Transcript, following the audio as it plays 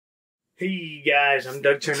Hey guys, I'm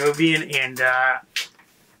Doug Ternovian, and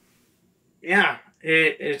yeah,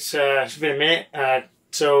 it's been a minute.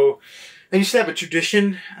 So I used to have a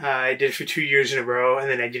tradition. I did it for 2 years in a row, and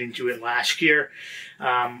then I didn't do it last year,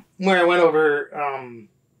 where I went over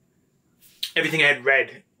everything I had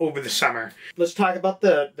read over the summer. Let's talk about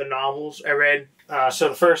the novels I read. So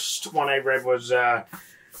the first one I read was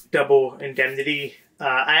Double Indemnity.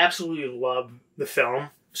 I absolutely love the film.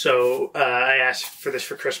 So I asked for this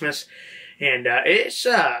for Christmas, and it's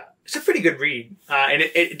a pretty good read, and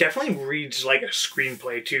it definitely reads like a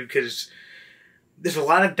screenplay too, because there's a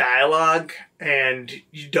lot of dialogue, and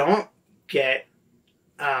you don't get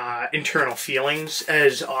internal feelings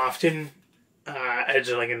as often as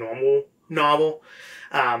like a normal novel.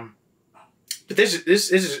 But this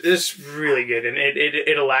is really good, and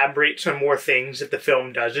it elaborates on more things that the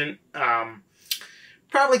film doesn't.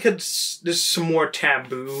 Probably because there's some more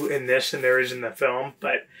taboo in this than there is in the film,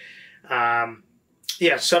 but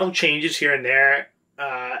yeah, subtle changes here and there,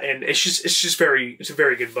 and it's a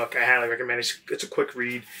very good book. I highly recommend it. It's a quick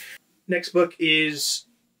read. Next book is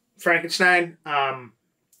Frankenstein.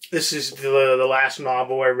 This is the last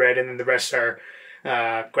novel I read, and then the rest are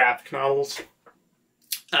graphic novels.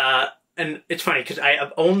 And it's funny because I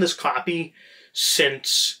have owned this copy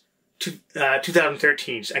since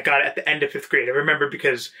 2013. So I got it at the end of 5th grade. I remember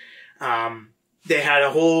because they had a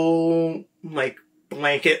whole like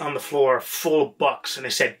blanket on the floor full of books, and they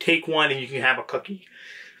said, "Take one and you can have a cookie."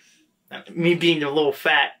 Me being a little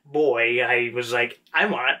fat boy, I was like, "I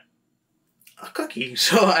want a cookie."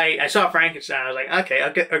 So I saw Frankenstein. I was like, "Okay,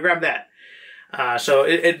 I'll grab that." So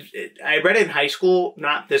I read it in high school,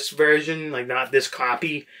 not this version, like not this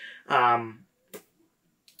copy.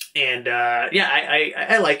 And yeah,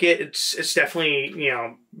 I like it. It's definitely, you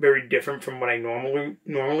know, very different from what I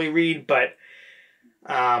normally read, but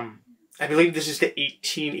I believe this is the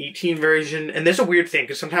 1818 version. And there's a weird thing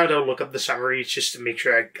because sometimes I'll look up the summaries just to make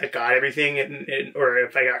sure I got everything, or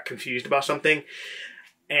if I got confused about something.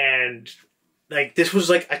 And like this was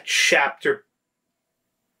like a chapter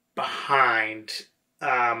behind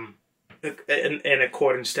in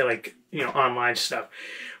accordance to, like, you know, online stuff.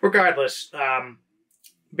 Regardless,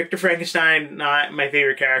 Victor Frankenstein, not my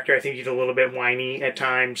favorite character. I think he's a little bit whiny at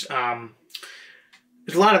times.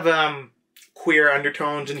 There's a lot of queer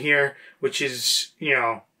undertones in here, which is, you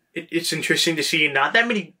know, it's interesting to see. Not that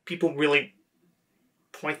many people really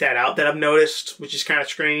point that out that I've noticed, which is kind of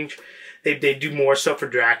strange. They do more so for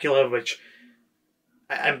Dracula, which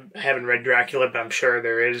I haven't read Dracula, but I'm sure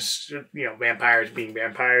there is, you know, vampires being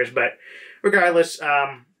vampires. But regardless,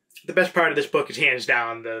 the best part of this book is hands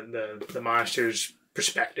down the monster's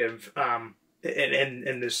perspective,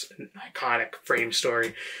 in this iconic frame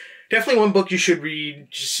story. Definitely one book you should read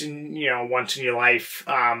just you know, once in your life.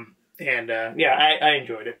 And yeah, I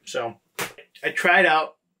enjoyed it. So I tried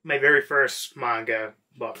out my very first manga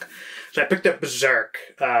book. So I picked up Berserk,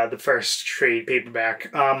 the first trade paperback.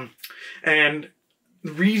 And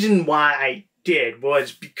the reason why I did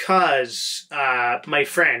was because my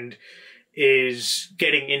friend is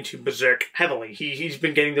getting into Berserk heavily. He's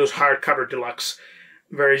been getting those hardcover deluxe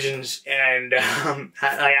versions, and I'm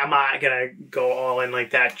not gonna go all in like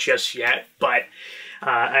that just yet, but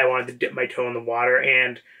I wanted to dip my toe in the water,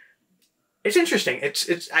 and it's interesting.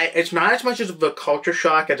 It's not as much of a culture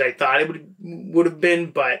shock as I thought it would have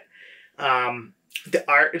been, but the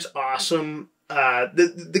art is awesome.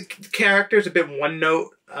 The character is a bit one note,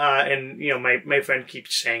 and you know, my friend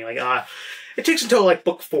keeps saying like, it takes until like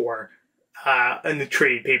book 4 in the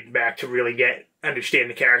trade paperback to really understand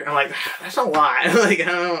the character. I'm like, that's a lot. Like, I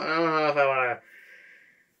don't know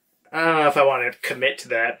if I want to commit to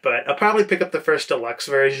that, but I'll probably pick up the first deluxe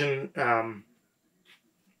version.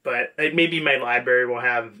 But maybe my library will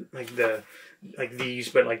have like these,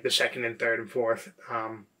 but like the second and third and fourth.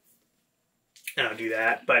 And I'll do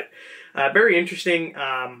that. But very interesting.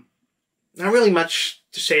 Not really much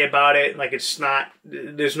to say about it. Like,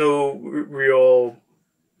 there's no real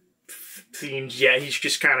themes yet. He's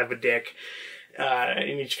just kind of a dick,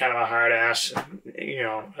 and he's kind of a hard ass, you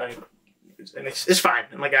know, and it's fine.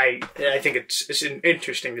 Like, I think it's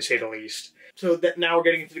interesting to say the least. So that now we're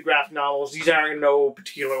getting into the graphic novels. These are in no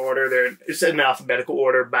particular order. It's in alphabetical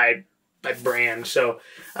order by brand. So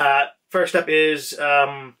first up is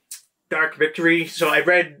Dark Victory. So I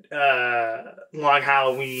read Long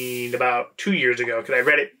Halloween about 2 years ago because I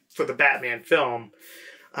read it for the Batman film.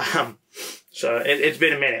 So it's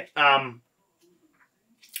been a minute.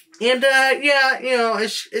 And yeah, you know,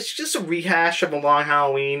 it's just a rehash of the Long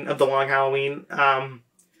Halloween.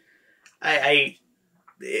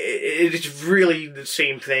 It's really the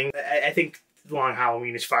same thing. I think Long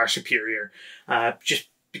Halloween is far superior. Just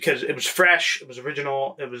because it was fresh, it was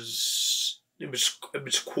original, it was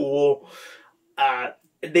cool.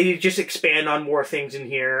 They just expand on more things in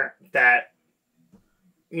here that,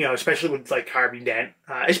 you know, especially with like Harvey Dent.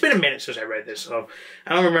 It's been a minute since I read this, so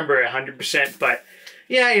I don't remember 100%, but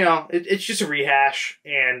yeah, you know, it's just a rehash,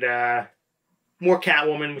 and more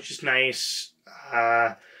Catwoman, which is nice.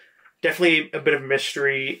 Definitely a bit of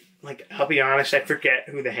mystery. Like, I'll be honest, I forget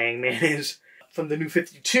who the Hangman is. From the New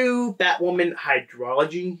 52, Batwoman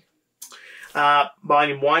Hydrology,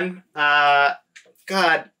 Volume 1.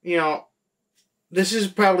 God, you know, this is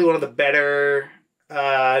probably one of the better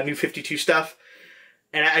New 52 stuff.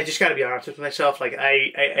 And I just got to be honest with myself. Like,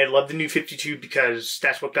 I love the New 52 because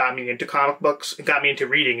that's what got me into comic books. It got me into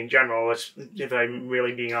reading in general, if I'm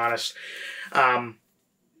really being honest.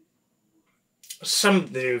 Some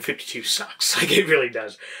of the New 52 sucks. Like, it really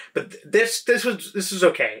does. But this is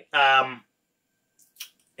okay. And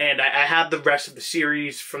I have the rest of the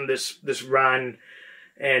series from this run.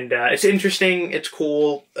 And it's interesting. It's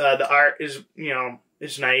cool. The art is, you know,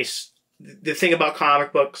 is nice. The thing about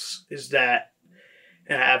comic books is that,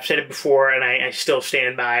 I've said it before, and I still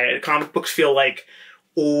stand by it. Comic books feel like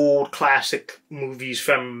old classic movies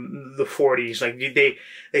from the 40s. Like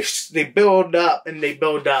they build up and they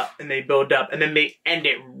build up and they build up, and then they end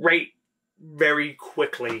it right very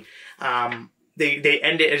quickly. They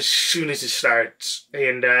end it as soon as it starts,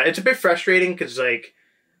 and it's a bit frustrating because like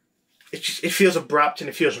it feels abrupt and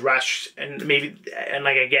it feels rushed, and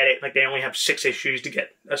like I get it, like they only have 6 issues to get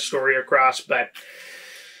a story across, but.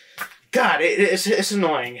 God, it's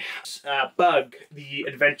annoying. Bug, The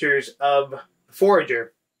Adventures of the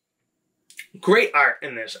Forager. Great art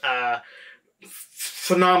in this.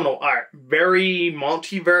 Phenomenal art. Very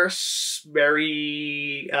multiverse,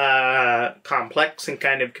 very complex and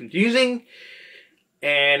kind of confusing.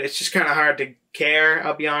 And it's just kind of hard to care,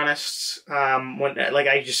 I'll be honest. I'm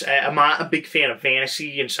not a big fan of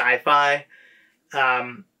fantasy and sci-fi.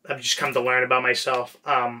 I've just come to learn about myself.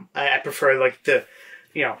 I prefer like the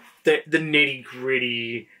nitty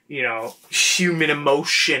gritty, you know, human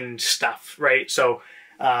emotion stuff, right? So,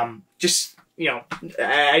 just, you know,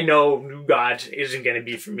 I know New Gods isn't going to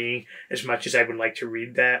be for me as much as I would like to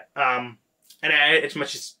read that. As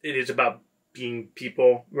much as it is about being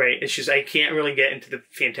people, right? It's just, I can't really get into the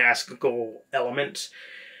fantastical elements.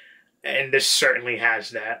 And this certainly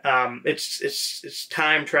has that. It's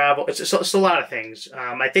time travel. It's a lot of things.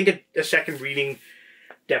 I think a second reading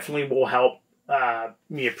definitely will help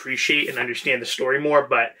me appreciate and understand the story more,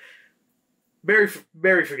 but very,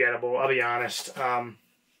 very forgettable, I'll be honest,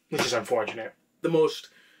 which is unfortunate. The most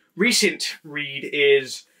recent read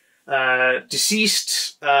is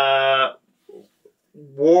Deceased,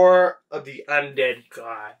 War of the Undead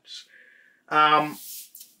Gods. I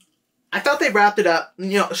thought they wrapped it up,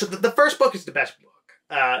 you know, so the first book is the best book.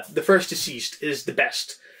 The first Deceased is the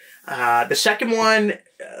best. The second one,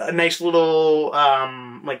 a nice little,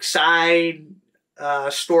 like, side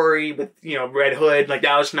story with, you know, Red Hood. Like,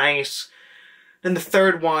 that was nice. Then the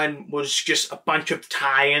third one was just a bunch of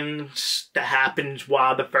tie-ins that happens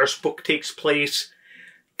while the first book takes place.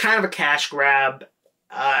 Kind of a cash grab.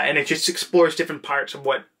 And it just explores different parts of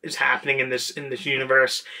what is happening in this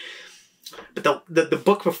universe. But the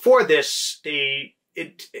book before this, I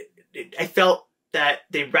felt that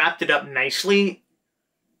they wrapped it up nicely.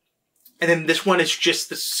 And then this one is just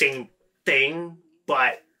the same thing,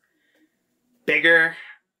 but bigger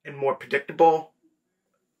and more predictable.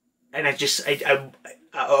 And I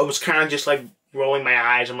was kind of just like rolling my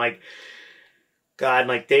eyes. I'm like, God,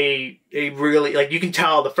 like they really, like, you can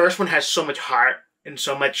tell the first one has so much heart and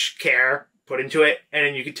so much care put into it. And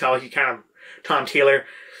then you can tell Tom Taylor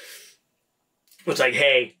was like,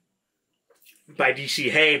 hey, by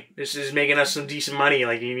DC, hey, this is making us some decent money.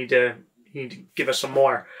 Like, you need to give us some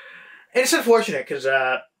more. And it's unfortunate because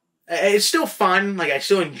it's still fun. Like, I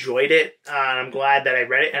still enjoyed it. I'm glad that I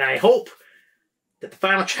read it, and I hope that the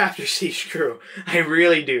final chapter stays true. I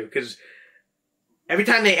really do, because every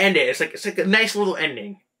time they end it, it's like a nice little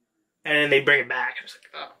ending, and then they bring it back. It's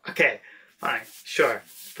like, oh, okay, fine, sure,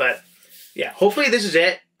 but yeah, hopefully this is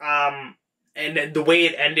it. And the way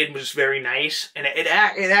it ended was very nice, and it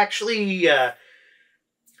actually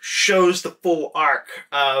shows the full arc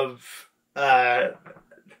of I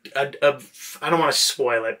don't want to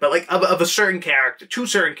spoil it, but like of a certain character, 2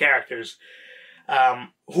 certain characters,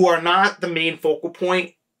 who are not the main focal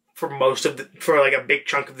point for like a big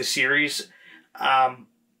chunk of the series,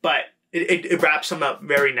 but it wraps them up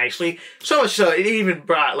very nicely. So much so it even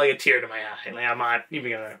brought like a tear to my eye. Like, I'm not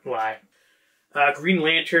even gonna lie. Green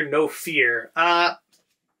Lantern, No Fear. It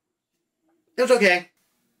was okay.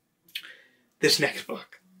 This next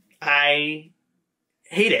book, I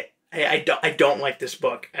hate it. I don't like this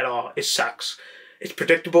book at all. It sucks. It's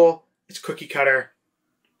predictable. It's cookie cutter.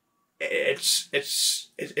 It's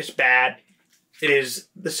bad. It is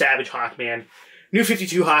the Savage Hawkman. New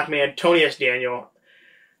 52 Hawkman, Tony S. Daniel.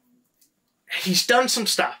 He's done some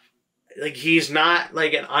stuff. Like, he's not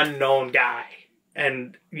like an unknown guy.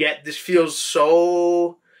 And yet this feels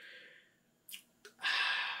so...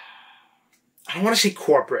 I don't want to say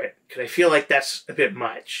corporate, because I feel like that's a bit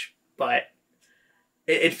much. But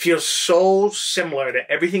it feels so similar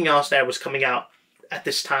to everything else that was coming out at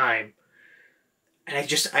this time. And I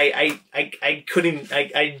couldn't,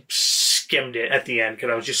 I skimmed it at the end because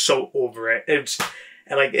I was just so over it. It's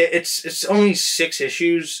only 8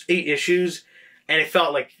 issues, and it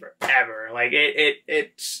felt like forever. Like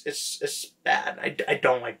it's bad. I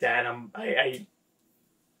don't like that. I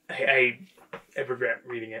regret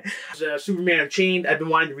reading it. Superman Unchained. I've been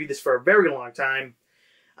wanting to read this for a very long time.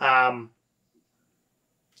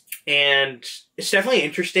 And it's definitely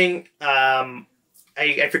interesting.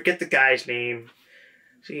 I forget the guy's name.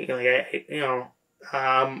 See, like,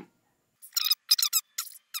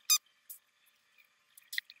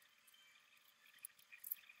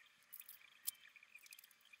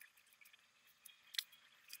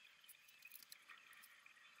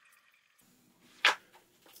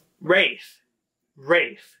 Wraith.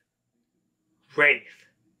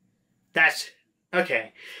 That's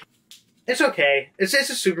okay. It's okay. It's a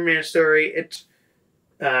Superman story. It's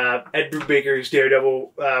Ed Brubaker's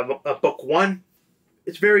Daredevil book 1.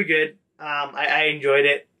 It's very good. I enjoyed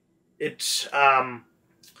it. It's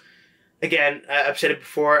again, I've said it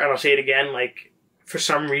before and I'll say it again. Like, for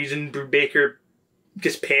some reason, Brubaker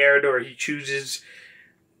gets paired, or he chooses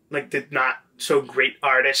like the not so great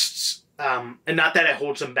artists. And not that it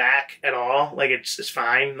holds him back at all. Like, it's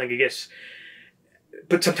fine. Like, I guess,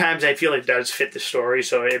 but sometimes I feel it does fit the story,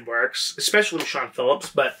 so it works, especially with Sean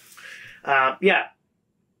Phillips. But yeah,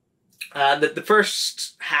 the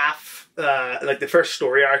first half, like the first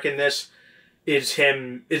story arc in this, is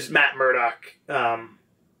Matt Murdock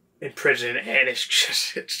in prison, and it's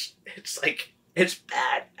just it's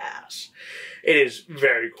badass. It is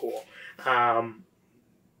very cool.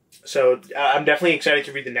 So I'm definitely excited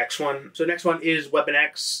to read the next one. So the next one is Weapon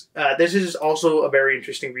X. This is also a very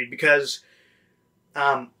interesting read because,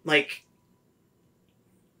 like,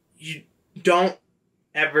 you don't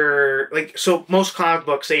ever, like, so most comic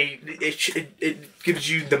books, it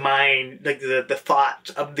gives you the mind, like the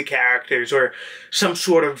thoughts of the characters or some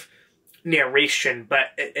sort of narration, but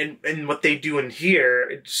and what they do in here,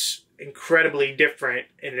 it's incredibly different,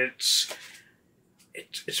 and it's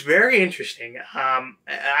very interesting.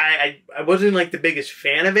 I wasn't like the biggest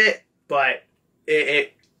fan of it, but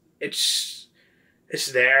it's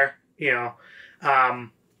there, you know.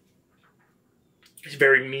 It's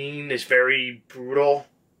very mean. It's very brutal,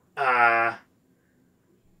 and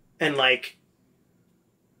like,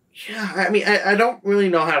 yeah. I mean, I don't really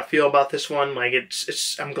know how to feel about this one. Like,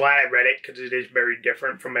 I'm glad I read it because it is very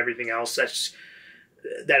different from everything else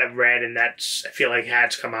that I've read, and I feel like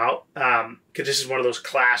has come out. Because this is one of those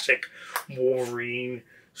classic Wolverine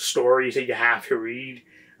stories that you have to read.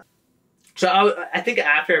 So I think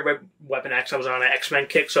after I read Weapon X, I was on an X-Men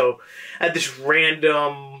kick. So I had this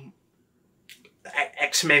random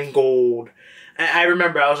X-Men Gold. I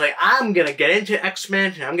remember I was like, I'm going to get into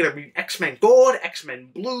X-Men, and I'm going to read X-Men Gold, X-Men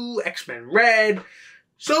Blue, X-Men Red.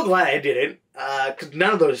 So glad I didn't, because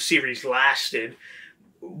none of those series lasted.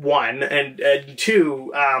 1, and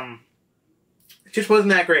 2, it just wasn't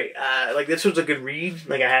that great. Like, this was a good read.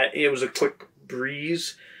 Like, it was a quick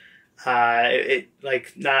breeze.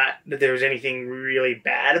 Like, not that there was anything really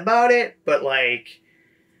bad about it, but like,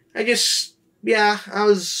 I was,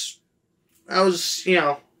 you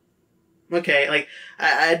know, okay. Like,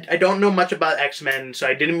 I don't know much about X-Men, so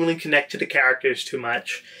I didn't really connect to the characters too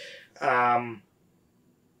much. And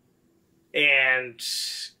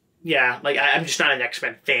yeah, like, I'm just not an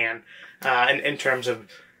X-Men fan, in terms of,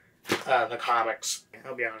 the comics.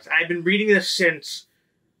 I'll be honest. I've been reading this since,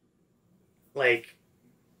 like,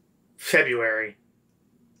 February,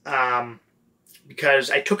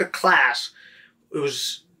 because I took a class. It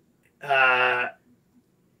was, I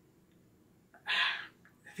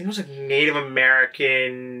think it was like Native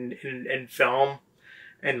American in film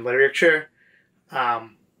and literature.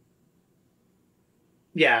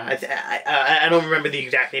 Yeah, I don't remember the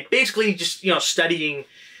exact name. Basically, just, you know, studying,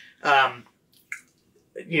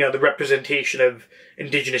 you know, the representation of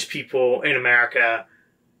indigenous people in America,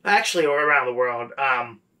 actually, or around the world,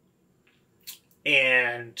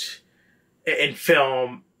 and in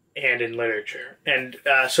film and in literature. And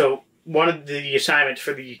so one of the assignments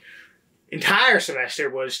for the entire semester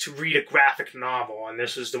was to read a graphic novel, and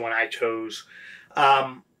this is the one I chose.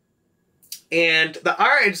 And the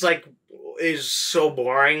art is so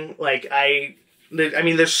boring. Like, I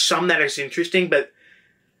mean, there's some that is interesting, but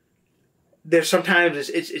there's sometimes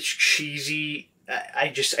it's cheesy.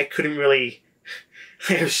 I couldn't really.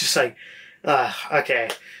 It was just like, okay,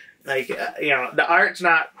 like the art's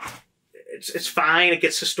not. It's fine. It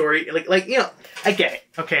gets the story. Like I get it.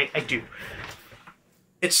 Okay, I do.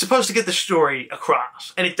 It's supposed to get the story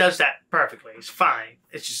across, and it does that perfectly. It's fine.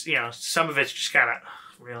 It's just some of it's just kind of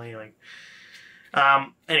really like.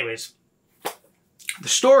 Anyways, the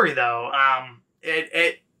story though,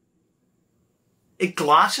 it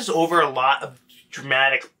glosses over a lot of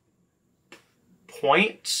dramatic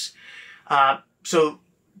points. So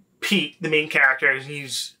Pete, the main character,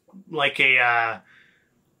 he's like he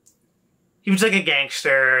was like a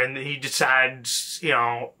gangster, and he decides,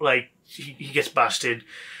 like he gets busted.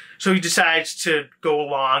 So he decides to go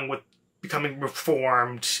along with becoming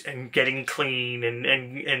reformed and getting clean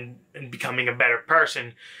and becoming a better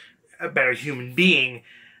person, a better human being.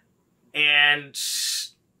 And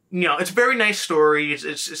it's a very nice story. It's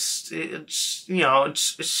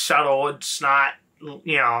subtle. It's not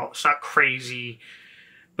it's not crazy.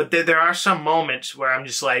 But there are some moments where I'm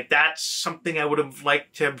just like, that's something I would have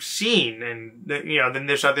liked to have seen. And, then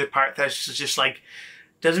there's other part that's just like,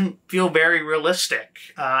 doesn't feel very realistic.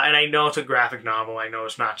 And I know it's a graphic novel. I know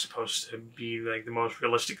it's not supposed to be like the most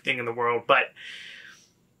realistic thing in the world. But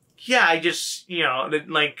yeah, I just,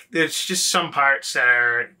 like, there's just some parts that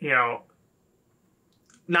are,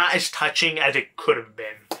 not as touching as it could have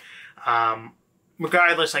been.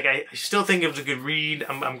 Regardless, like, I still think it was a good read.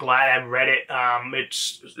 I'm glad I read it.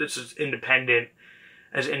 It's as independent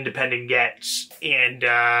gets. And,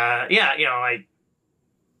 yeah, I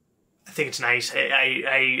think it's nice.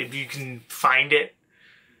 If you can find it,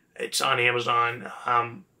 it's on Amazon.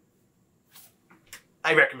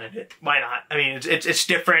 I recommend it. Why not? I mean, it's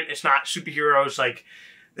different. It's not superheroes. Like,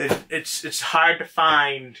 it's hard to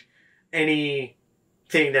find anything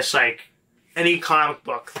that's like any comic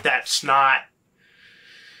book that's not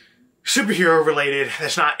superhero related,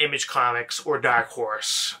 that's not Image Comics or Dark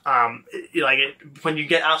Horse. When you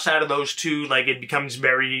get outside of those two, like, it becomes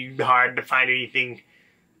very hard to find anything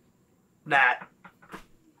that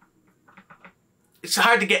it's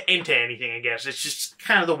hard to get into anything, I guess. It's just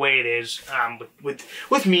kind of the way it is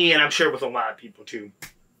with me, and I'm sure with a lot of people too.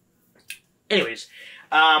 Anyways,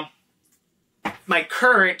 my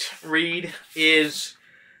current read is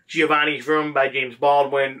Giovanni's Room by James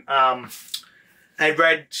Baldwin. I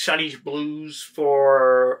read Sonny's Blues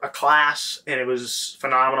for a class, and it was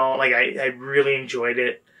phenomenal. Like, I really enjoyed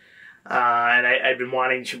it. And I've been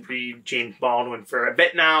wanting to read James Baldwin for a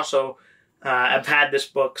bit now, so I've had this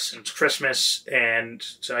book since Christmas, and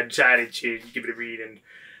so I decided to give it a read. And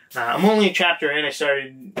I'm only a chapter in. I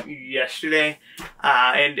started yesterday,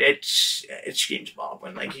 and it's James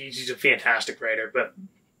Baldwin. Like, he's a fantastic writer. But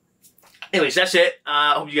anyways, that's it.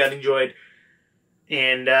 I hope you guys enjoyed.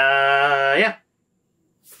 And yeah.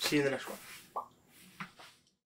 See you in the next one.